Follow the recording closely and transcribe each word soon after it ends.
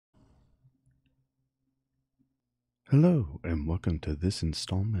Hello, and welcome to this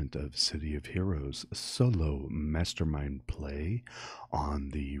installment of City of Heroes Solo Mastermind play on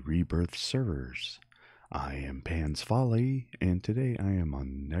the Rebirth servers. I am Pan's Folly, and today I am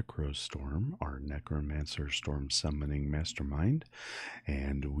on Necro-Storm, our Necromancer Storm Summoning Mastermind,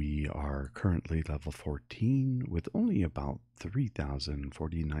 and we are currently level 14 with only about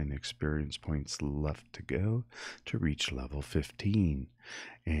 3,049 experience points left to go to reach level 15.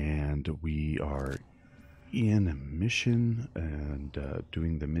 And we are in a mission and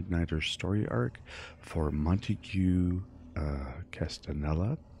doing the Midnighter story arc for Montague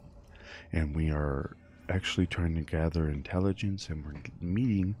Castanella, and we are actually trying to gather intelligence, and we're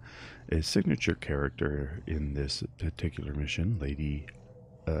meeting a signature character in this particular mission, Lady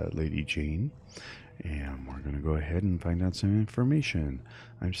Jane. And we're going to go ahead and find out some information.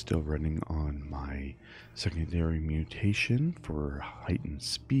 I'm still running on my secondary mutation for heightened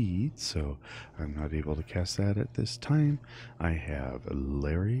speed, so I'm not able to cast that at this time. I have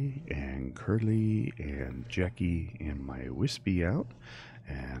Larry and Curly and Jackie and my Wispy out.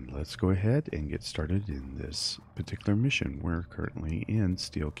 And let's go ahead and get started in this particular mission. We're currently in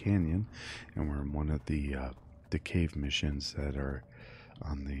Steel Canyon, and we're in one of the cave missions that are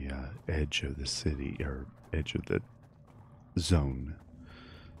on the edge of the city, or edge of the zone.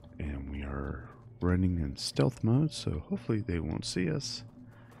 And we are running in stealth mode, so hopefully they won't see us.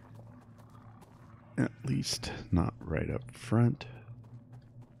 At least not right up front.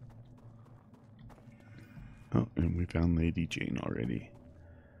 Oh, and we found Lady Jane already.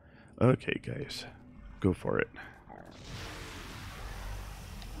 Okay, guys, go for it.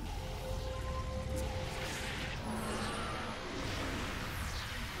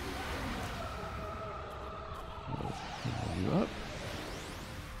 You up.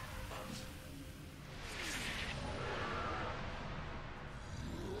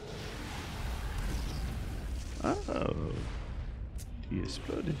 Oh, he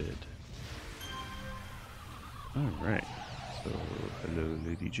exploded. Alright, so hello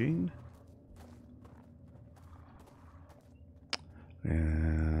Lady Jane.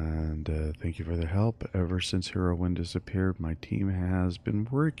 And thank you for the help. Ever since Hero Wind disappeared, my team has been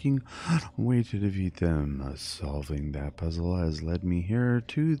working on a way to defeat them. Solving that puzzle has led me here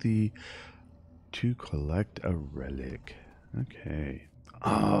to collect a relic. Okay.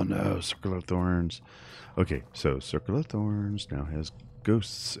 Oh no, Circle of Thorns. Okay, so Circle of Thorns now has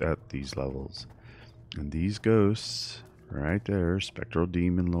ghosts at these levels. And these ghosts, right there, Spectral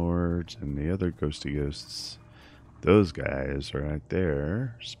Demon Lords and the other ghosty ghosts, those guys right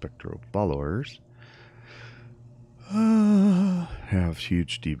there, Spectral Followers, have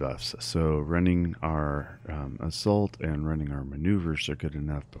huge debuffs. So running our assault and running our maneuvers are good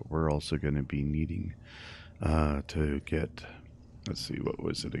enough, but we're also going to be needing to get, let's see, what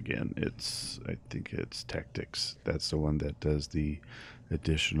was it again? I think it's Tactics. That's the one that does the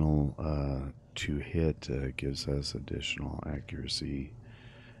additional to hit, gives us additional accuracy.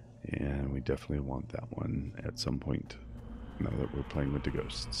 And we definitely want that one at some point now that we're playing with the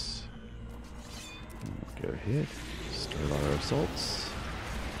ghosts. We'll go ahead, start our assaults.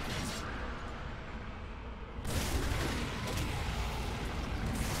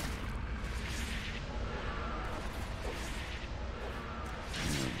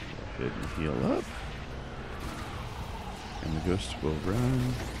 Go ahead and heal up. And the ghosts will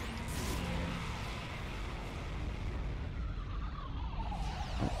run.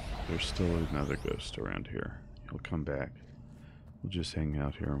 There's still another ghost around here. He'll come back. We'll just hang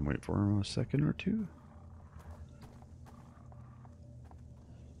out here and wait for him a second or two.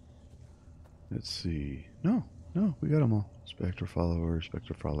 Let's see. No, we got them all. Spectre Follower,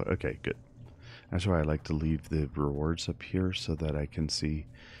 Spectre Follower. Okay, good. That's why I like to leave the rewards up here so that I can see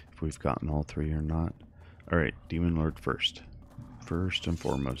if we've gotten all three or not. Alright, Demon Lord first. First and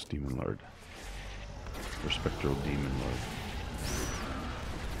foremost, Demon Lord. Or Spectral Demon Lord.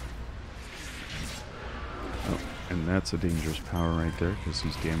 Oh, and that's a dangerous power right there because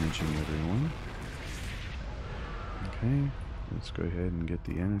he's damaging everyone. Okay, let's go ahead and get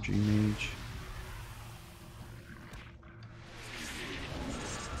the Energy Mage.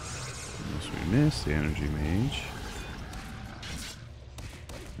 Unless we miss the Energy Mage.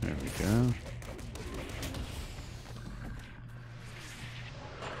 There we go.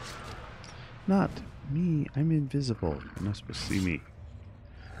 Not me, I'm invisible. You're not supposed to see me.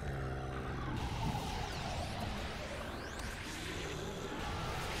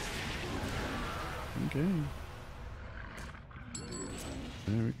 Okay.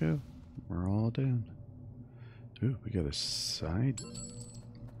 There we go. We're all down. Ooh, we got a side.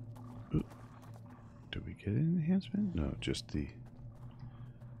 Ooh. Do we get an enhancement? No, just the...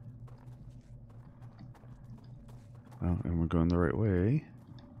 Oh, and we're going the right way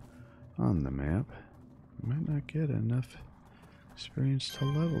on the map. Might not get enough experience to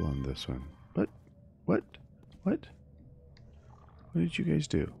level on this one. But, what? What? What did you guys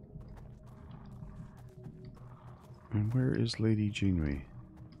do? And where is Lady Janeway?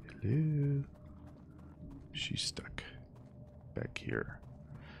 Hello? She's stuck back here.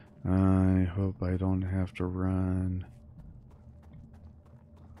 I hope I don't have to run.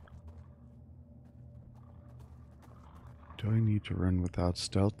 Do I need to run without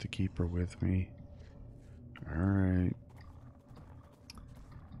stealth to keep her with me? Alright.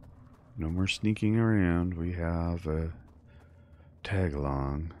 No more sneaking around. We have a tag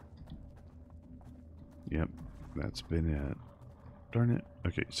along. Yep, that's been it. Darn it.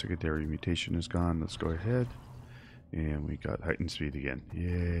 Okay, secondary mutation is gone. Let's go ahead. And we got heightened speed again.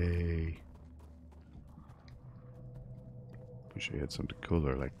 Yay. Wish I had something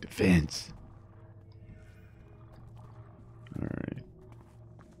cooler like defense. Alright.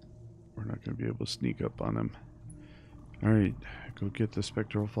 We're not going to be able to sneak up on him. Alright, go get the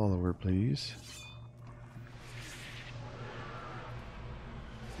spectral follower, please.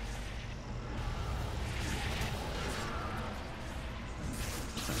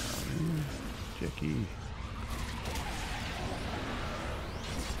 Jackie.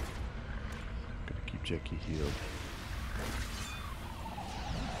 Gotta keep Jackie healed.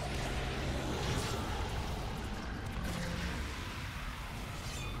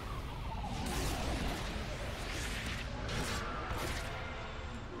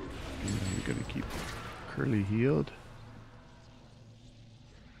 I'm gonna keep Curly healed.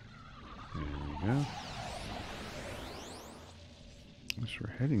 There we go. Guess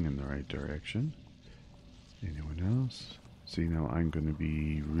we're heading in the right direction. Anyone else? See, now I'm going to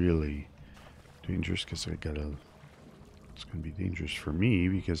be really dangerous because I gotta... It's going to be dangerous for me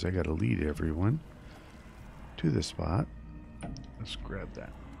because I gotta lead everyone to the spot. Let's grab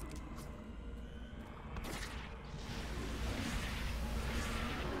that.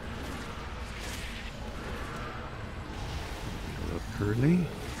 Hello, Curly.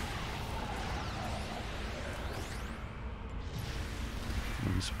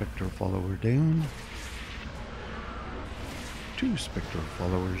 One spectral follower down. 2 spectral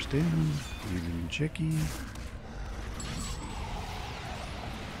followers down. Even Jackie.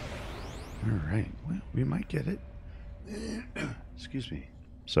 Alright, well, we might get it. Excuse me.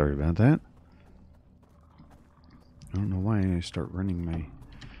 Sorry about that. I don't know why I start running my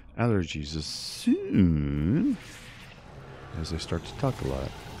allergies as soon as I start to talk a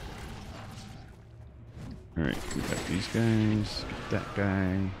lot. Alright, we got these guys. Get that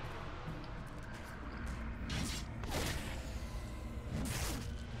guy.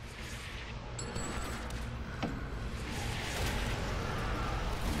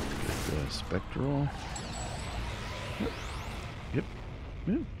 Get the spectral. Yep.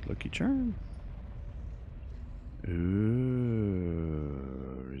 Yep. Lucky charm. Ooh.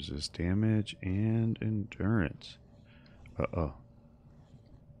 Resist damage and endurance. Uh-oh.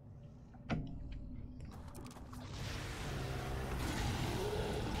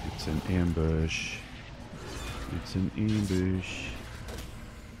 It's an ambush. It's an ambush.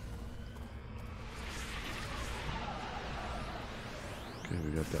 Okay,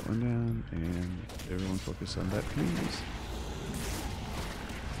 we got that one down. And everyone focus on that, please.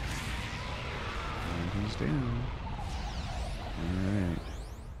 And he's down. Alright.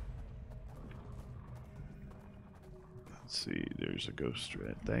 Let's see, there's a ghost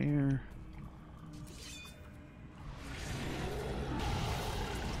right there.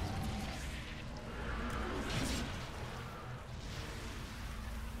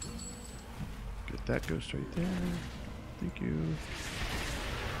 Get that ghost right there. Thank you.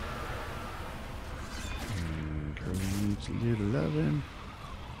 And Curly needs a little loving.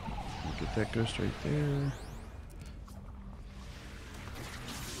 Get that ghost right there.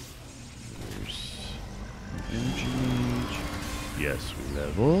 There's an energy mage. Yes, we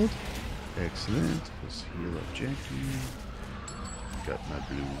leveled. Excellent. Let's heal up Jackie. Got my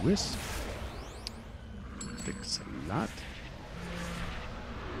blue wisp. Thanks a lot.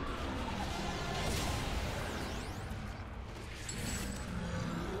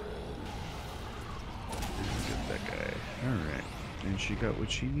 Get that guy. Alright. And she got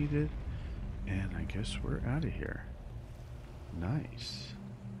what she needed. And I guess we're out of here. Nice.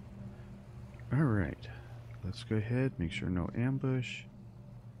 Alright. Let's go ahead. Make sure no ambush.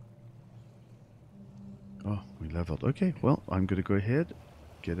 Oh, we leveled. Okay, well, I'm going to go ahead.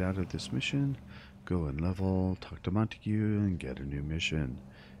 Get out of this mission. Go and level. Talk to Montague and get a new mission.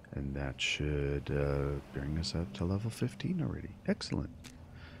 And that should bring us up to level 15 already. Excellent.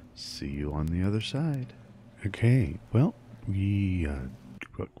 See you on the other side. Okay, well, we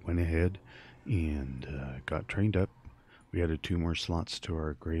went ahead and got trained up. We added 2 more slots to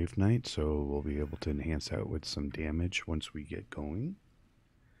our Grave Knight, so we'll be able to enhance that with some damage once we get going.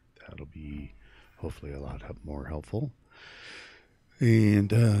 That'll be hopefully a lot more helpful.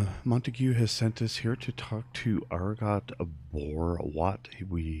 And Montague has sent us here to talk to Argot Borwat.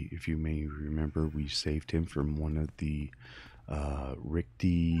 If you may remember, we saved him from one of the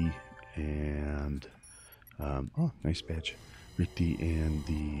Richte and oh, nice badge. Richte and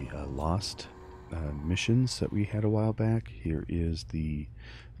the Lost missions that we had a while back. Here is the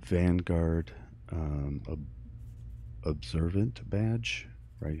Vanguard Observant badge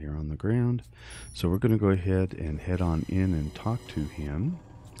right here on the ground. So we're going to go ahead and head on in and talk to him.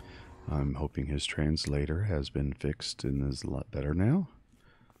 I'm hoping his translator has been fixed and is a lot better now.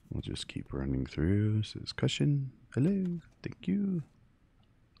 We'll just keep running through. Says cushion. Hello. Thank you.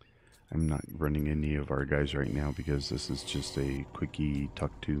 I'm not running any of our guys right now because this is just a quickie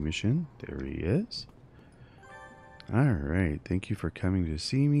talk to mission. There he is. Alright, thank you for coming to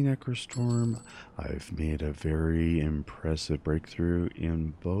see me, Necro-Storm. I've made a very impressive breakthrough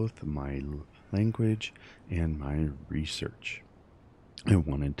in both my language and my research. I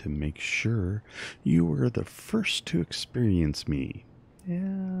wanted to make sure you were the first to experience me.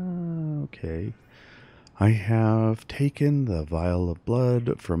 Yeah, okay. I have taken the vial of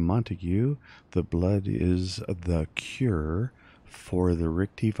blood from Montague. The blood is the cure for the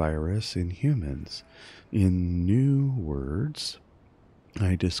Richte virus in humans. In new words,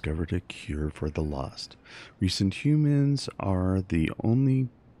 I discovered a cure for the lost. Recent humans are the only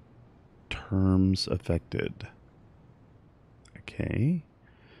terms affected. Okay.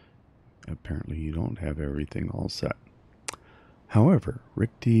 Apparently you don't have everything all set. However,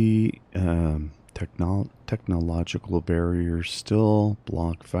 Richte technological barriers still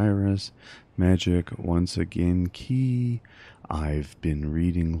block virus. Magic once again key. I've been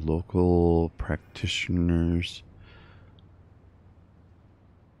reading local practitioners,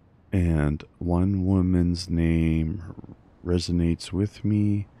 and one woman's name resonates with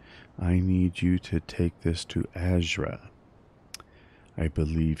me. I need you to take this to Azra. I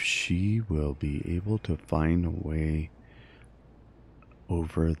believe she will be able to find a way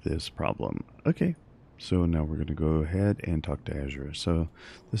over this problem. Okay, so now we're going to go ahead and talk to Azra. So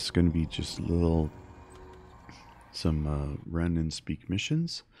this is going to be just some run and speak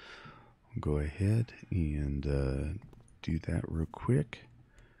missions. I'll go ahead and do that real quick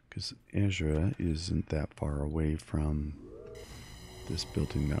because Azra isn't that far away from this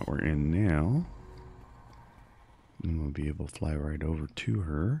building that we're in now. And we'll be able to fly right over to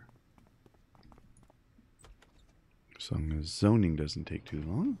her. As long as zoning doesn't take too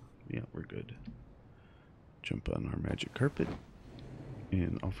long. Yeah, we're good. Jump on our magic carpet.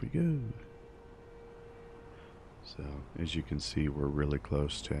 And off we go. So, as you can see, we're really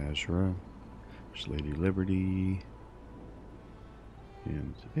close to Azra. There's Lady Liberty.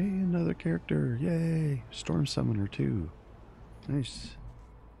 And, hey, another character. Yay! Storm Summoner, too. Nice.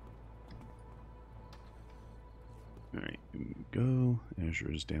 Alright, here we go.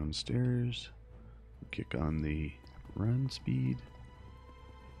 Azra's downstairs. We'll kick on the run speed.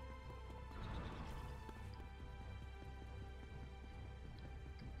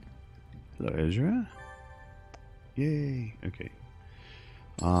 Hello, Azra. Yay. Okay.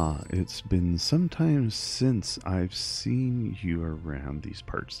 It's been some time since I've seen you around these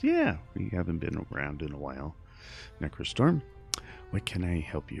parts. Yeah, we haven't been around in a while. Necro-Storm, what can I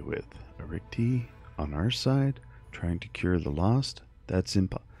help you with? A Richte on our side, trying to cure the lost? That's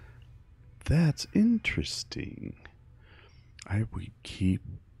interesting. I would keep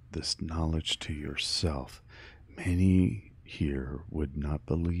this knowledge to yourself. Many here would not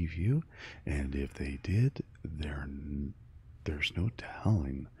believe you, and if they did, there's no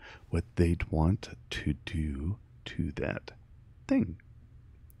telling what they'd want to do to that thing.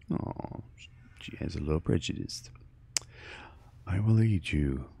 Oh, she has a little prejudice. I will aid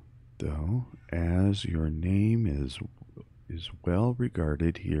you, though, as your name is well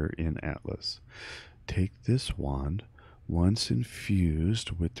regarded here in Atlas. Take this wand. Once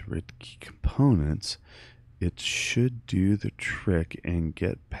infused with the Richte components, it should do the trick and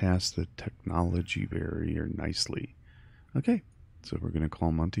get past the technology barrier nicely. Okay, so we're going to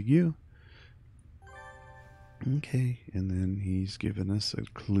call Montague. Okay, and then he's given us a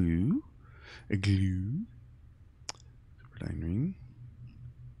clue. A glue. Silverdine ring.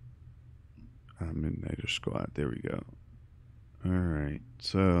 Midnighter Squad. There we go. Alright,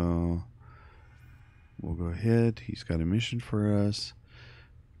 so we'll go ahead. He's got a mission for us.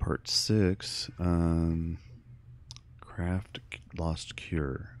 Part 6. Craft Lost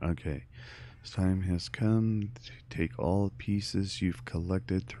Cure. Okay. Time has come to take all pieces you've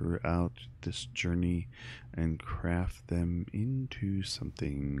collected throughout this journey and craft them into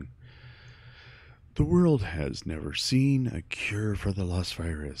something the world has never seen: a cure for the lost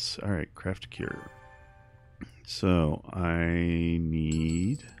virus. Alright, craft a cure. So I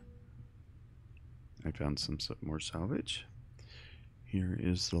found some more salvage. Here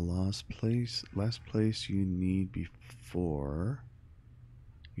is the last place you need before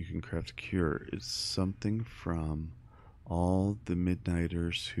you can craft a cure. It's something from all the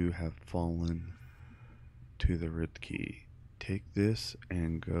midnighters who have fallen to the Red Key. Take this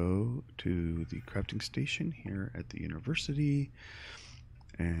and go to the crafting station here at the university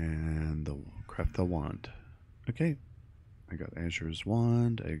and craft the wand. Okay, I got Azure's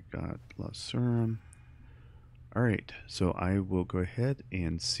wand, I got Lost Serum. Alright, so I will go ahead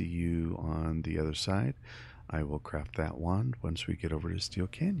and see you on the other side. I will craft that wand once we get over to Steel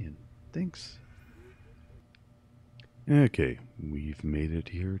Canyon. Thanks. Okay, we've made it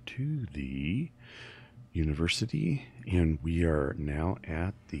here to the university, and we are now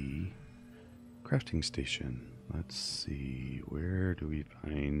at the crafting station. Let's see, where do we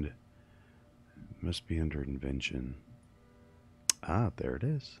find? It must be under invention. Ah, there it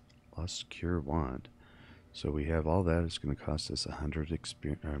is. Lost Cure Wand. So we have all that. It's going to cost us 100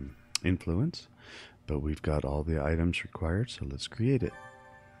 influence, but we've got all the items required, so let's create it.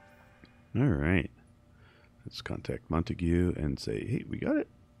 Alright. Let's contact Montague and say, hey, we got it.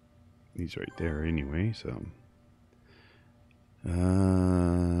 He's right there anyway, so.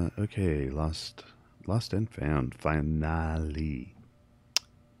 Okay, lost and found. Finale,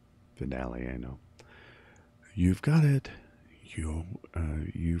 I know. You've got it.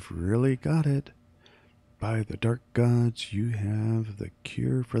 You've really got it. By the dark gods, you have the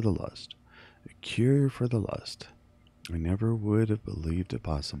cure for the lust. A cure for the lust. I never would have believed it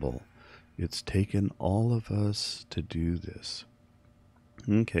possible. It's taken all of us to do this.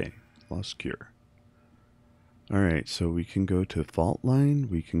 Okay, lost cure. Alright, so we can go to Fault Line,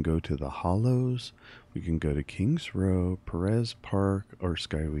 we can go to the Hollows, we can go to Kings Row, Perez Park, or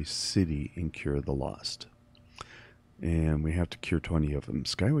Skyway City and cure the lost. And we have to cure 20 of them.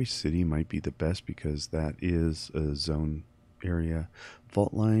 Skyway City might be the best because that is a zone area.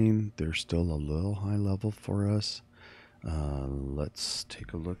 Fault Line, they're still a little high level for us. Let's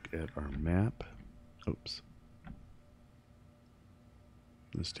take a look at our map. Oops.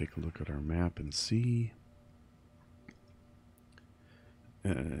 Let's take a look at our map and see.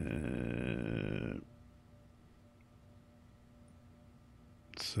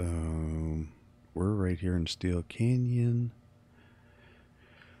 So we're right here in Steel Canyon.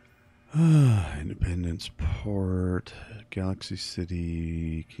 Independence Port, Galaxy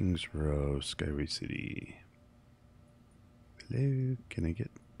City, Kings Row, Skyway City. Hello, can I get...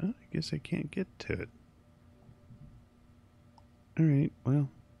 Oh, I guess I can't get to it. Alright, well,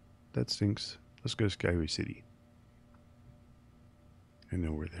 that stinks. Let's go to Skyway City. I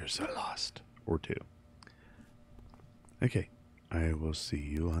know where there's a lost or two. Okay, I will see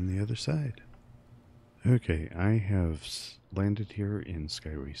you on the other side. Okay, I have landed here in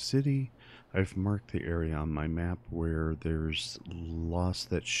Skyway City. I've marked the area on my map where there's lost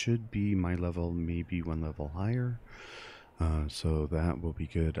that should be my level, maybe one level higher. So that will be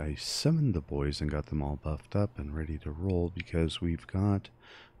good. I summoned the boys and got them all buffed up and ready to roll because we've got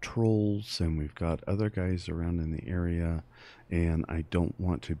trolls and we've got other guys around in the area, and I don't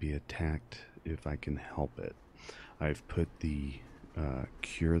want to be attacked if I can help it. I've put the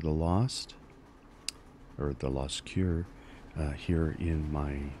Cure the Lost, or the Lost Cure, here in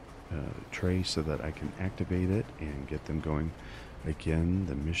my tray so that I can activate it and get them going. Again,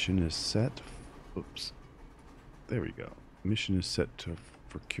 the mission is set. Oops. There we go. Mission is set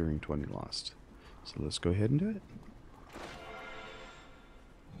for curing 20 lost. So let's go ahead and do it.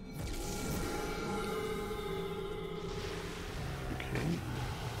 Okay.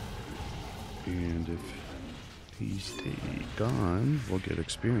 And if he stays gone, we'll get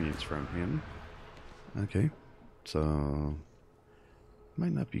experience from him. Okay. So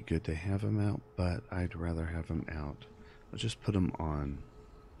might not be good to have him out, but I'd rather have him out. I'll just put him on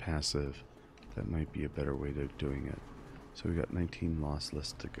passive. That might be a better way of doing it. So we got 19 lost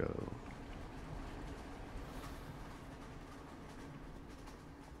list to go.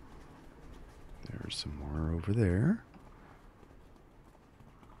 There's some more over there.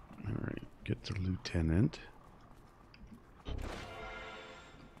 Alright, get the lieutenant.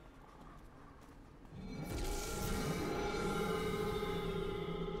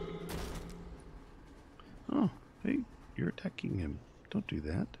 Oh, hey, you're attacking him. Don't do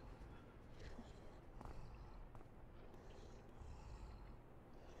that.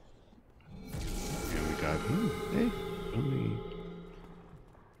 Hey, only...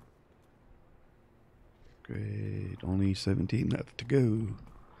 Great, only 17 left to go.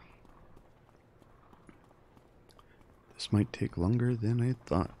 This might take longer than I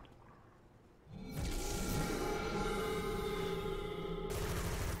thought.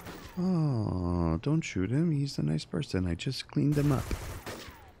 Oh, don't shoot him. He's a nice person. I just cleaned him up.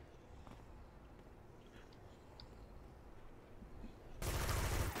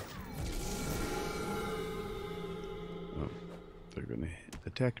 Oh, they're going to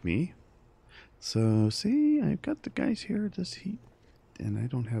attack me. So, see, I've got the guys here. Does he... And I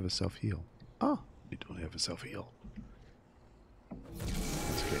don't have a self-heal. Oh, I don't have a self-heal.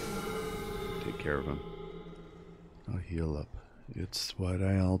 That's okay. Take care of him. I'll heal up. It's what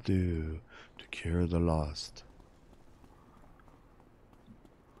I'll do to cure the lost.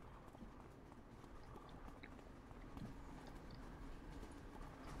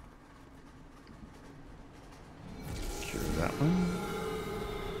 Cure that one.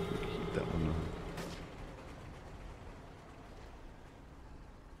 Keep that one on.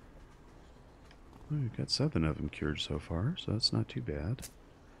 Oh, we've got 7 of them cured so far, so that's not too bad.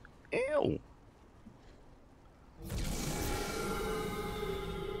 Ew!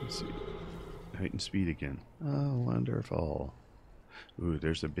 Let's see. Heighten speed again. Oh, wonderful. Ooh,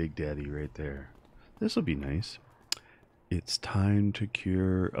 there's a big daddy right there. This will be nice. It's time to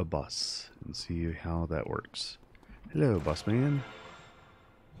cure a boss and see how that works. Hello, boss man.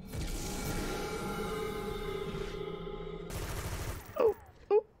 Oh,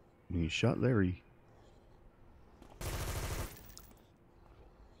 oh. He shot Larry.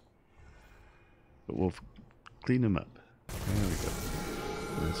 But we'll clean him up. There we go.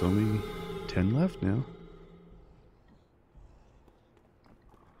 There's only 10 left now.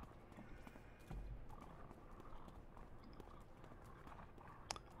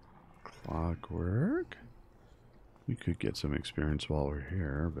 Clockwork. We could get some experience while we're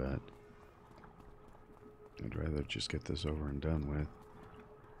here, but I'd rather just get this over and done with.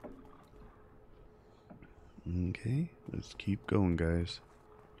 Okay, let's keep going, guys.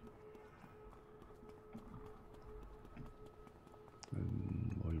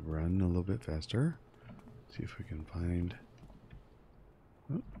 And we'll run a little bit faster. See if we can find...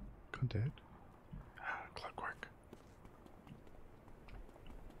 Oh, contact. Ah, clockwork.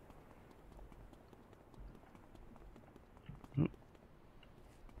 Oh.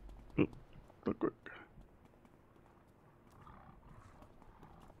 Oh, clockwork.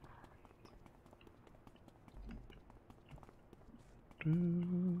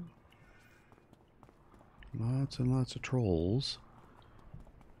 Lots and lots of trolls.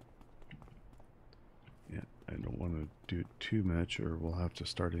 Yeah, I don't want to do it too much or we'll have to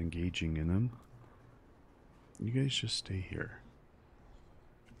start engaging in them. You guys just stay here.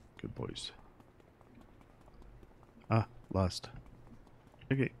 Good boys. Ah, lost.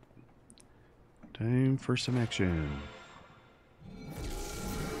 Okay. Time for some action.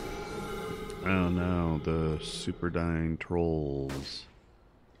 Oh no, the super dying trolls.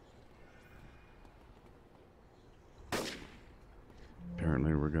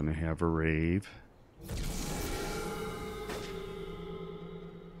 Apparently we're going to have a rave.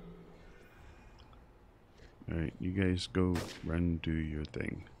 Alright, you guys go run, do your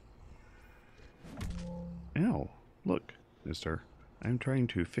thing. Ow, look, mister. I'm trying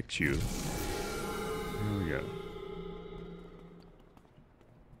to fix you. There we go.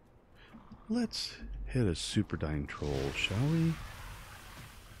 Let's hit a super dying troll, shall we?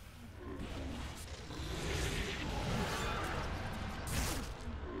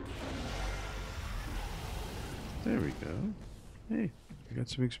 There we go. Hey, I got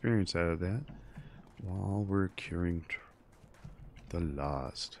some experience out of that while we're curing the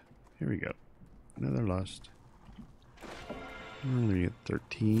lost. Here we go. Another lost. We're only at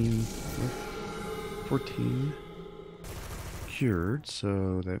 13, 14 cured,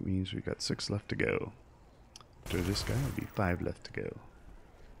 so that means we got 6 left to go. After this guy, it'll be 5 left to go.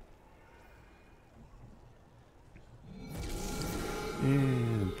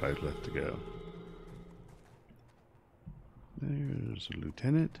 And 5 left to go. There's a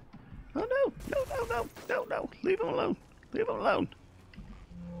lieutenant. Oh no! No, no, no, no, no! Leave him alone! Leave him alone!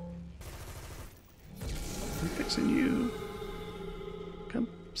 I'm fixing you. Come,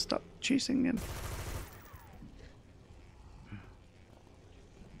 stop chasing him.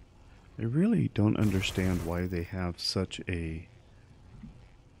 I really don't understand why they have such a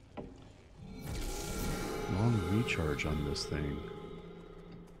long recharge on this thing.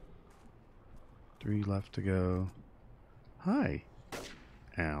 3 left to go. Hi.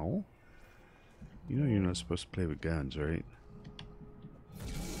 Ow. You know you're not supposed to play with guns, right?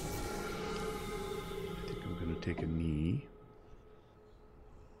 I think I'm going to take a knee.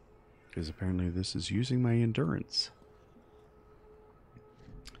 Because apparently this is using my endurance.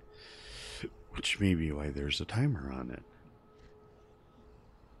 Which may be why there's a timer on it.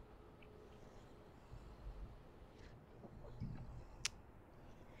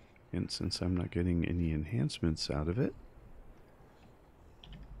 And since I'm not getting any enhancements out of it...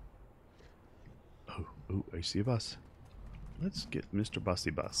 Oh, I see a bus. Let's get Mr.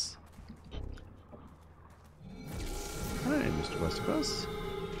 Bossy Bus. Hi, Mr. Bossy Bus.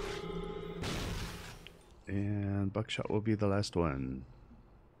 And Buckshot will be the last one.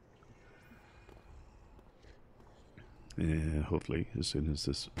 And hopefully, as soon as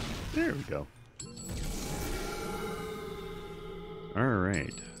this... There we go.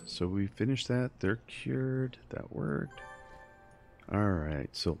 Alright, so we finished that. They're cured. That worked. Alright,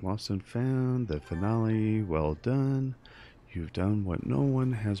 so lost and found. The finale. Well done. You've done what no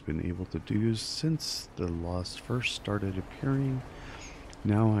one has been able to do since the lost first started appearing.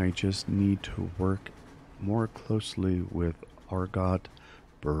 Now I just need to work more closely with Argot,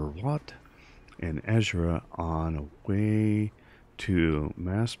 Burwat, and Ezra on a way to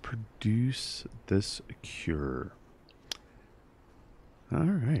mass produce this cure.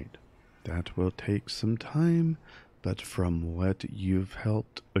 Alright, that will take some time, but from what you've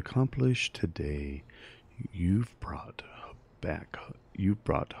helped accomplish today, you've brought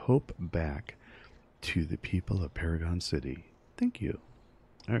hope back to the people of Paragon City. Thank you.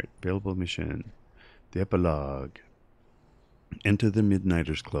 Alright, available mission. The epilogue. Enter the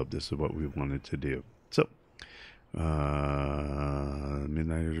Midnighters Club. This is what we wanted to do. So,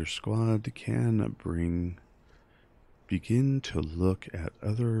 Midnighters Squad can begin to look at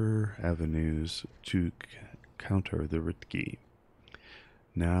other avenues to counter the Ritki.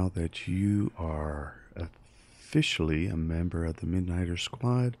 Now that you are officially a member of the Midnighters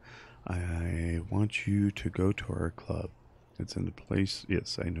Squad, I want you to go to our club. It's in the place,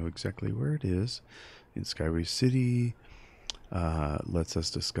 yes, I know exactly where it is, in Skyway City. Lets us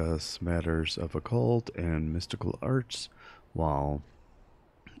discuss matters of occult and mystical arts while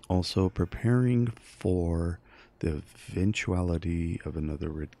also preparing for the eventuality of another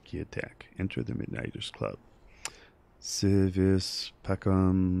Ritki attack. Enter the Midnighters Club. Civis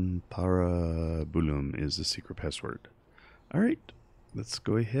Pacum Parabulum is the secret password. Alright, let's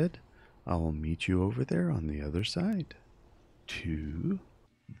go ahead. I'll meet you over there on the other side. To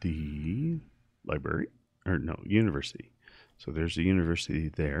the library, or no, university. So there's a university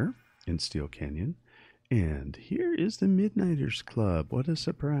there in Steel Canyon. And here is the Midnighters Club. What a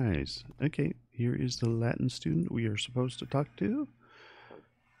surprise. Okay, here is the Latin student we are supposed to talk to.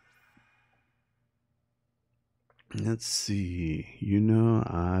 Let's see. You know,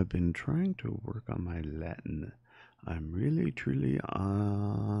 I've been trying to work on my Latin. I'm really, truly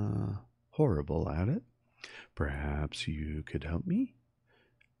horrible at it. Perhaps you could help me?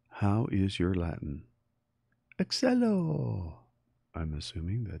 How is your Latin? Excello! I'm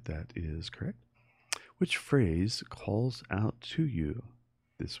assuming that that is correct. Which phrase calls out to you?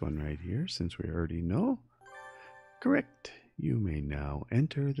 This one right here, since we already know. Correct. You may now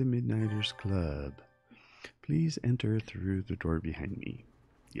enter the Midnighters Club. Please enter through the door behind me.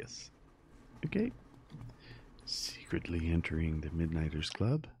 Yes. Okay. Secretly entering the Midnighters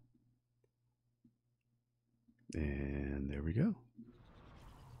Club. And there we go.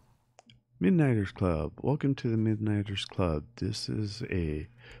 Midnighters Club. Welcome to the Midnighters Club. This is a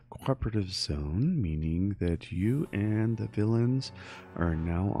cooperative zone, meaning that you and the villains are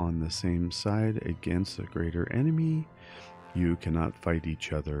now on the same side against a greater enemy. You cannot fight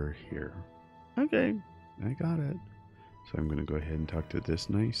each other here. Okay, I got it. So I'm going to go ahead and talk to this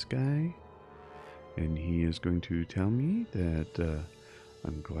nice guy. And he is going to tell me that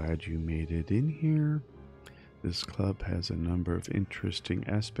I'm glad you made it in here. This club has a number of interesting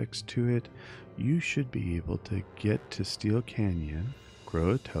aspects to it. You should be able to get to Steel Canyon,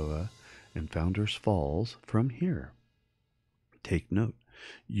 Croatoa, and Founders Falls from here. Take note,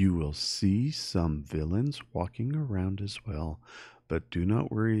 you will see some villains walking around as well, but do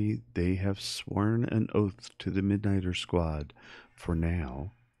not worry, they have sworn an oath to the Midnighter Squad. For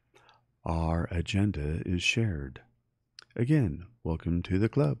now, our agenda is shared. Again, welcome to the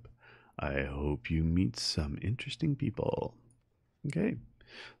club. I hope you meet some interesting people. Okay,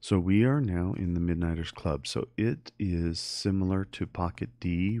 so we are now in the Midnighters Club. So it is similar to Pocket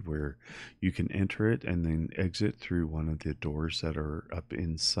D, where you can enter it and then exit through one of the doors that are up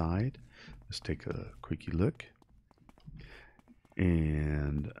inside. Let's take a quickie look.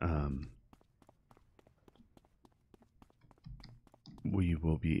 And we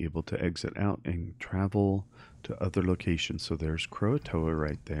will be able to exit out and travel to other locations. So there's Croatoa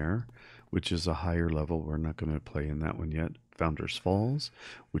right there, which is a higher level. We're not going to play in that one yet. Founders Falls,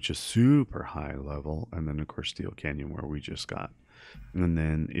 which is super high level, and then of course Steel Canyon, where we just got. And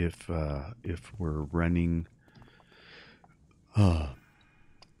then if we're running,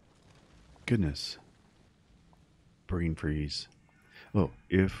 goodness, brain freeze. Oh,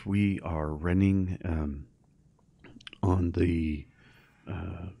 if we are running on the,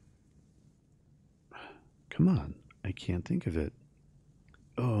 come on, I can't think of it.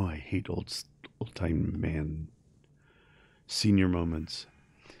 Oh, I hate old time man senior moments.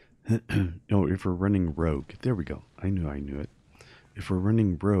 No, if we're running rogue, there we go. I knew it. If we're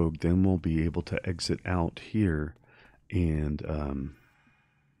running rogue, then we'll be able to exit out here, and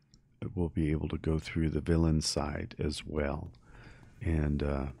we'll be able to go through the villain side as well,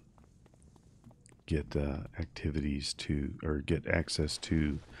 and get activities to, or get access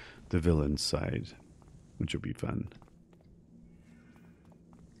to the villain side, which will be fun.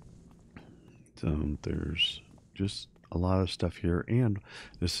 So there's just a lot of stuff here, and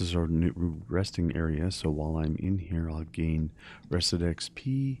this is our new resting area. So while I'm in here, I'll gain rested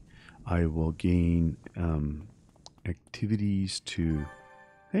XP. I will gain activities to,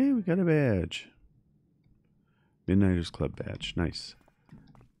 hey, we got a badge, Midnighters Club badge, nice.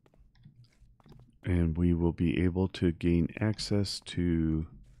 And we will be able to gain access to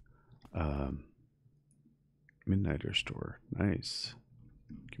Midnighter store, nice.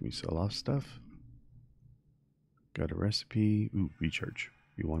 Can we sell off stuff? Got a recipe. Ooh, recharge.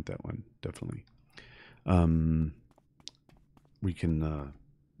 We want that one, definitely. We can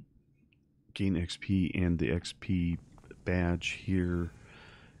gain XP, and the XP badge here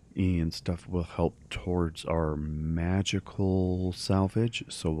and stuff will help towards our magical salvage,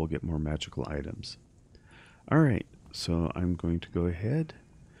 so we'll get more magical items. Alright, so I'm going to go ahead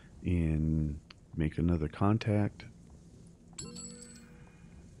and make another contact.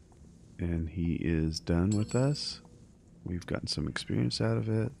 And he is done with us. We've gotten some experience out of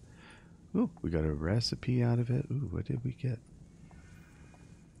it. Ooh, we got a recipe out of it. Ooh, what did we get?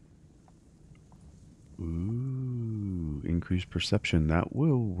 Ooh, increased perception. That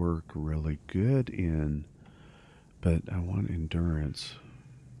will work really good in, but I want endurance.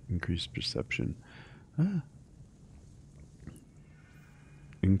 Increased perception.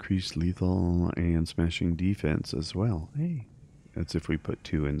 Increased lethal and smashing defense as well. Hey. That's if we put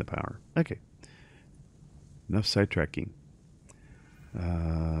 2 in the power. Okay. Enough sidetracking.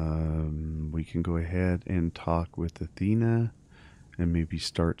 We can go ahead and talk with Athena and maybe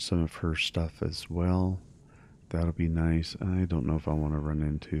start some of her stuff as well. That'll be nice. I don't know if I want to run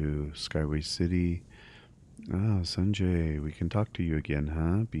into Skyway City. Ah, Sanjay, we can talk to you again,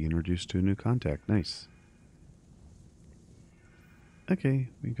 huh? Be introduced to a new contact. Nice. Okay,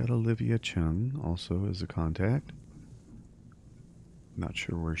 we got Olivia Chung also as a contact. Not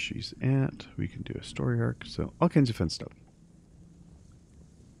sure where she's at. We can do a story arc, so all kinds of fun stuff.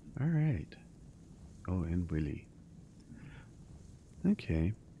 All right. Oh, and Willie.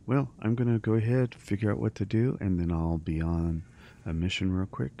 Okay. Well, I'm going to go ahead, figure out what to do, and then I'll be on a mission real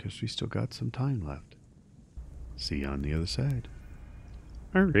quick because we still got some time left. See you on the other side.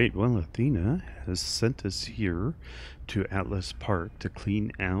 All right. Well, Athena has sent us here to Atlas Park to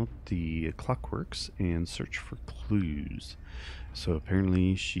clean out the clockworks and search for clues. So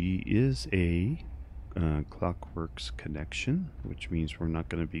apparently she is a Clockworks connection, which means we're not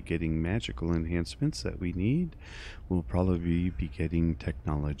going to be getting magical enhancements that we need. We'll probably be getting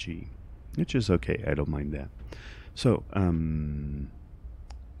technology, which is okay. I don't mind that. So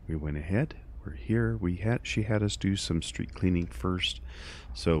we went ahead. We're here. She had us do some street cleaning first,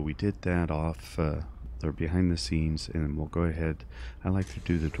 so we did that off. They're behind the scenes, and we'll go ahead. I like to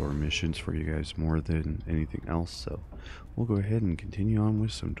do the door missions for you guys more than anything else, so we'll go ahead and continue on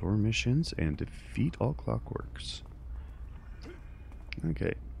with some door missions and defeat all clockworks.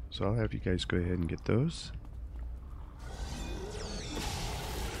 Okay, so I'll have you guys go ahead and get those.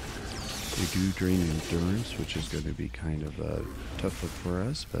 They do drain endurance, which is going to be kind of a tough look for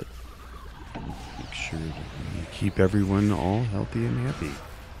us, but make sure that we keep everyone all healthy and happy.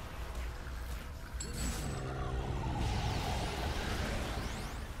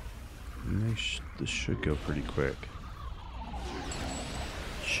 And this should go pretty quick.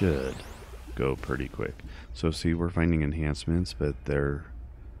 Should go pretty quick. So see, we're finding enhancements, but they're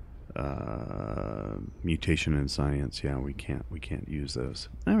mutation in science. Yeah, we can't use those.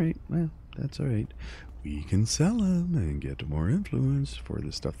 All right, well, that's all right. We can sell them and get more influence for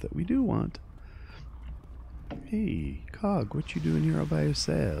the stuff that we do want. Hey, Cog, what you doing here all by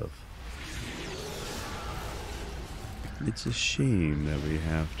yourself? It's a shame that we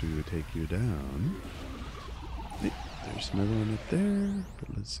have to take you down. There's another one up there,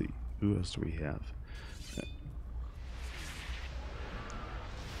 but let's see. Who else do we have?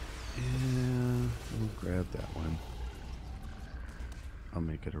 Yeah, we'll grab that one. I'll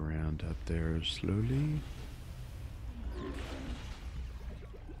make it around up there slowly.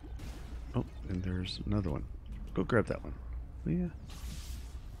 Oh, and there's another one. Go grab that one. Yeah.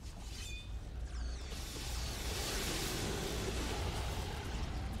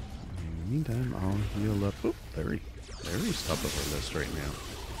 In the meantime, I'll heal up. Oh, Larry's top of our list right now.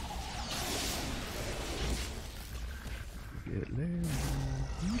 Get Larry.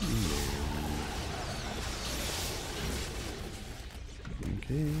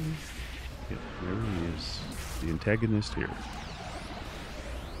 Okay. Yep, Larry is the antagonist here.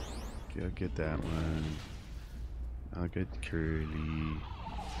 Okay, I'll get that one. I'll get Curly. I'm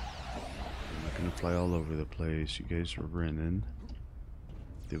not gonna fly all over the place. You guys are running.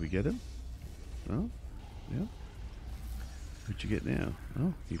 Did we get him? Oh, yeah. What'd you get now?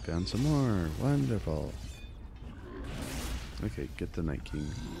 Oh, you found some more. Wonderful. Okay, get the Night King.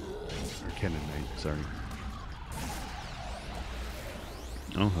 Or Cannon Knight, sorry.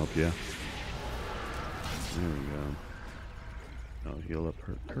 I'll help you. There we go. I'll heal up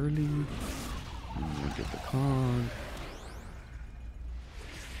her Curly. And we'll get the cog.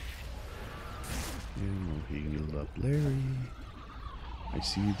 And we'll heal up Larry. I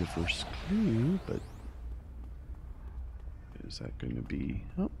see the first clue, but is that going to be...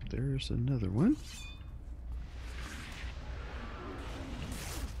 Oh, there's another one.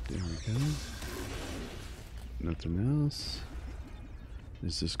 There we go. Nothing else.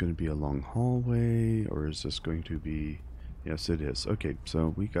 Is this going to be a long hallway, or is this going to be... Yes, it is. Okay,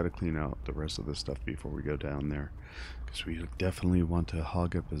 so we got to clean out the rest of the stuff before we go down there, because we definitely want to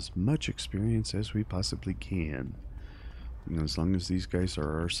hog up as much experience as we possibly can. And as long as these guys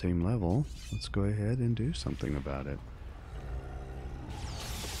are our same level, let's go ahead and do something about it.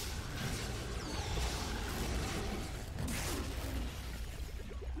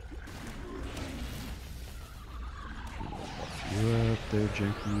 Buff you up there,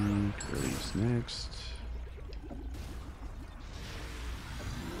 Jackie. Curly's next.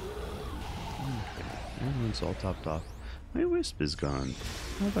 Everyone's all topped off. My wisp is gone.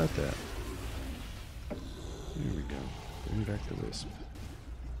 How about that? There we go. Bring back the wisp.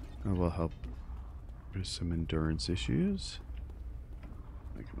 That will help with some endurance issues.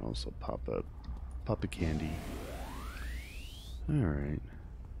 I can also pop a candy. Alright.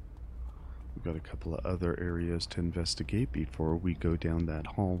 We've got a couple of other areas to investigate before we go down that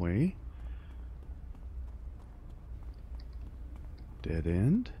hallway. Dead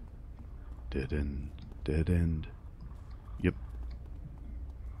end. Dead end. Dead end. Yep.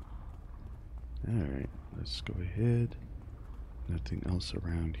 Alright, let's go ahead. Nothing else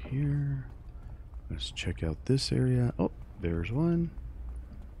around here. Let's check out this area. Oh, there's one.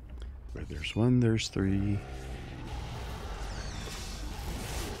 Where there's one, there's three.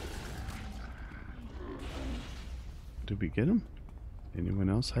 Did we get him? Anyone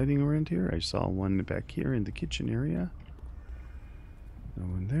else hiding around here? I saw one back here in the kitchen area. No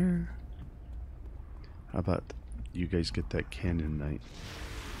one there. How about you guys get that Cannon Knight?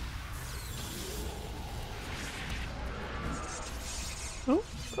 Oh,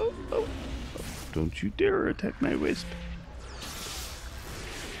 oh, oh, oh. Don't you dare attack my wisp.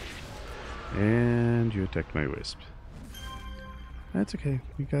 And you attacked my wisp. That's okay.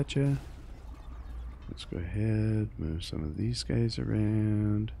 We got you. Let's go ahead, move some of these guys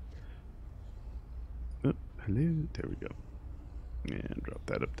around. Oh, hello. There we go. And drop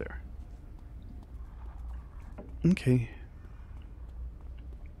that up there. Okay.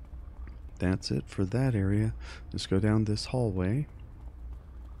 That's it for that area. Let's go down this hallway.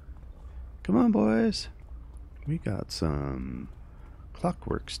 Come on, boys. We got some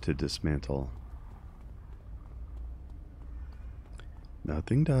clockworks to dismantle.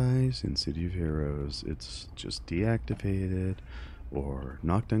 Nothing dies in City of Heroes. It's just deactivated or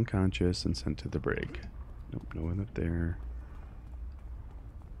knocked unconscious and sent to the brig. Nope, no one up there.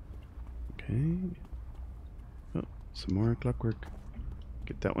 Okay. Oh, some more clockwork.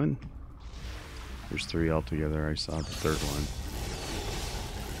 Get that one. There's three altogether. I saw the third one.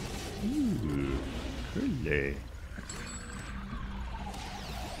 Ooh, curly.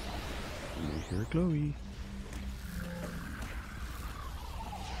 I hear Chloe.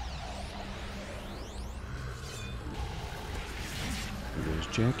 There's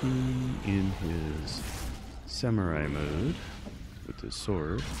Jackie in his samurai mode with his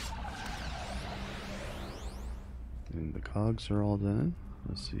sword. And the cogs are all done.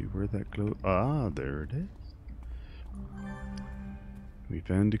 Let's see where that glow. Ah, there it is. We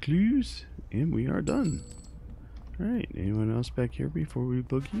found the clues and we are done. Alright, Anyone else back here before we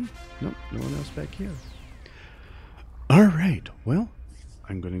boogie? Nope, no one else back here. All right, well,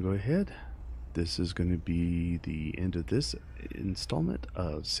 I'm going to go ahead. This is going to be the end of this installment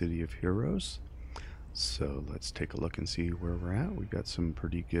of City of Heroes. So let's take a look and see where we're at. We got some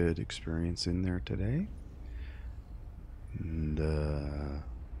pretty good experience in there today. And,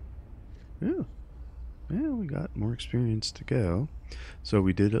 yeah, we got more experience to go. So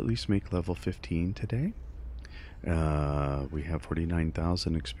we did at least make level 15 today. We have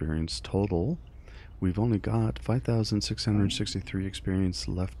 49,000 experience total. We've only got 5,663 experience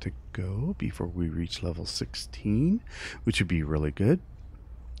left to go before we reach level 16, which would be really good.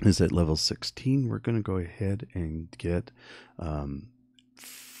 Is at level 16, we're going to go ahead and get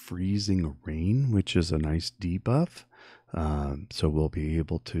freezing rain, which is a nice debuff. So we'll be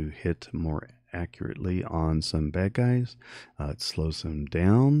able to hit more accurately on some bad guys. It slows them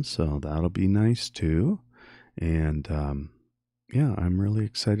down, so that'll be nice too. And yeah, I'm really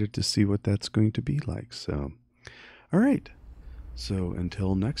excited to see what that's going to be like. So, all right. So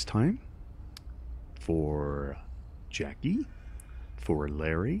until next time, for Jackie, for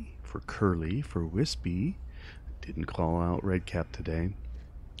Larry, for Curly, for Wispy, didn't call out Redcap today,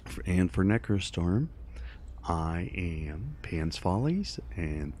 and for Necro-Storm, I am Pan's Follies,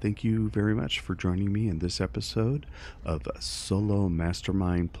 and thank you very much for joining me in this episode of Solo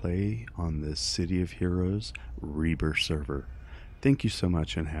Mastermind play on the City of Heroes Rebirth server. Thank you so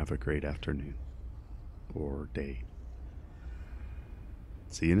much and have a great afternoon or day.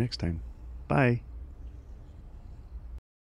 See you next time. Bye.